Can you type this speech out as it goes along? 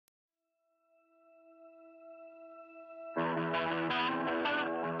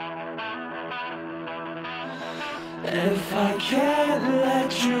If I can't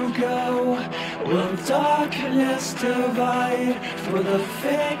let you go, will darkness divide? For the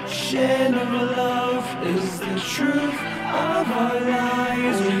fiction of love is the truth of our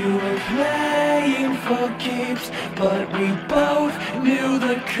lives. We were playing for keeps, but we both knew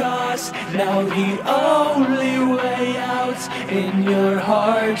the cost. Now the only way out's in your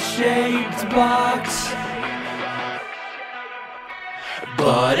heart-shaped box.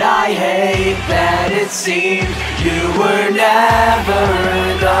 But I hate that it seemed you were never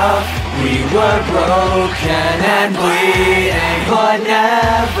enough. We were broken and bleeding, but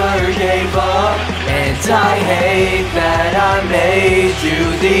never gave up. And I hate that I made you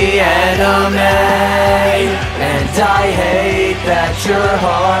the enemy. And I hate that your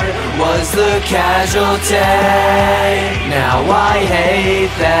heart was the casualty. Now I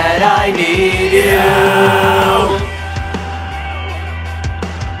hate that I need you.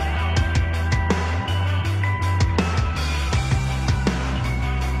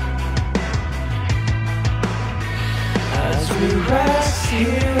 As we rest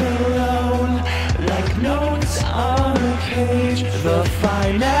here alone, like notes on a page, the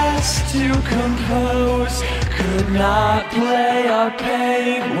finest to compose could not play our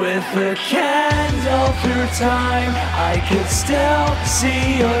pain. With a candle through time, I could still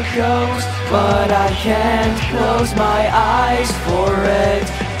see your ghost, but I can't close my eyes for it.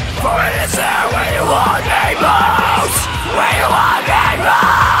 For it's there where you want me most, where you want me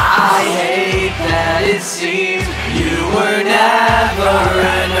most. I hate that it seems you were never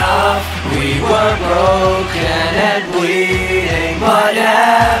enough. We were broken and bleeding, but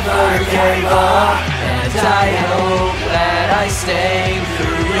never gave up. And I hope that I stay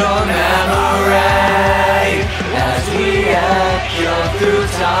through your memory as we echo through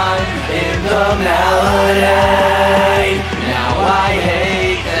time in the melody. Now I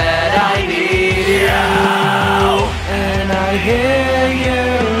hate that I need you, and I hear you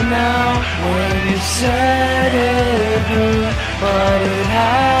now when you said it hurt, but it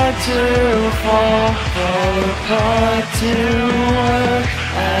had to fall apart to work.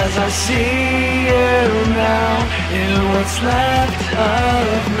 As I see you now in what's left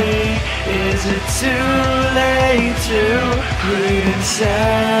of me, is it too late to plead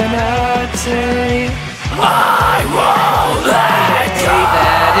insanity? I won't let go.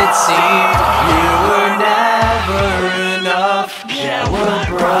 That it seemed you were never enough. Yeah, we're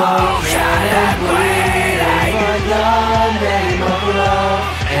broken and bleeding, but the name of love.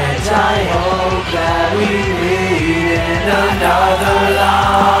 And I hope that we meet in another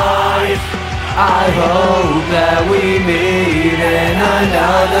life. I hope that we meet in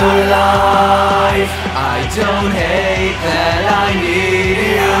another life. I don't hate that I need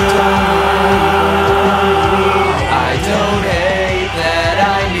you. I don't hate that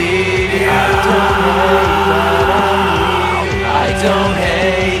I need you. I don't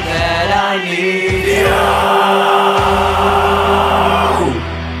hate that I need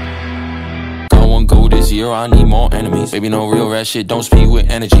you. Going gold this year, I need more enemies. Baby, no real rap shit, don't speak with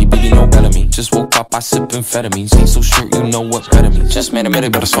energy. Baby, no better me. Just woke up, I sip amphetamines. Ain't so sure you know what better means. Just made a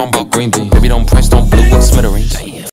minute, but a song about green beans. Baby, don't press, don't blue with smithereens.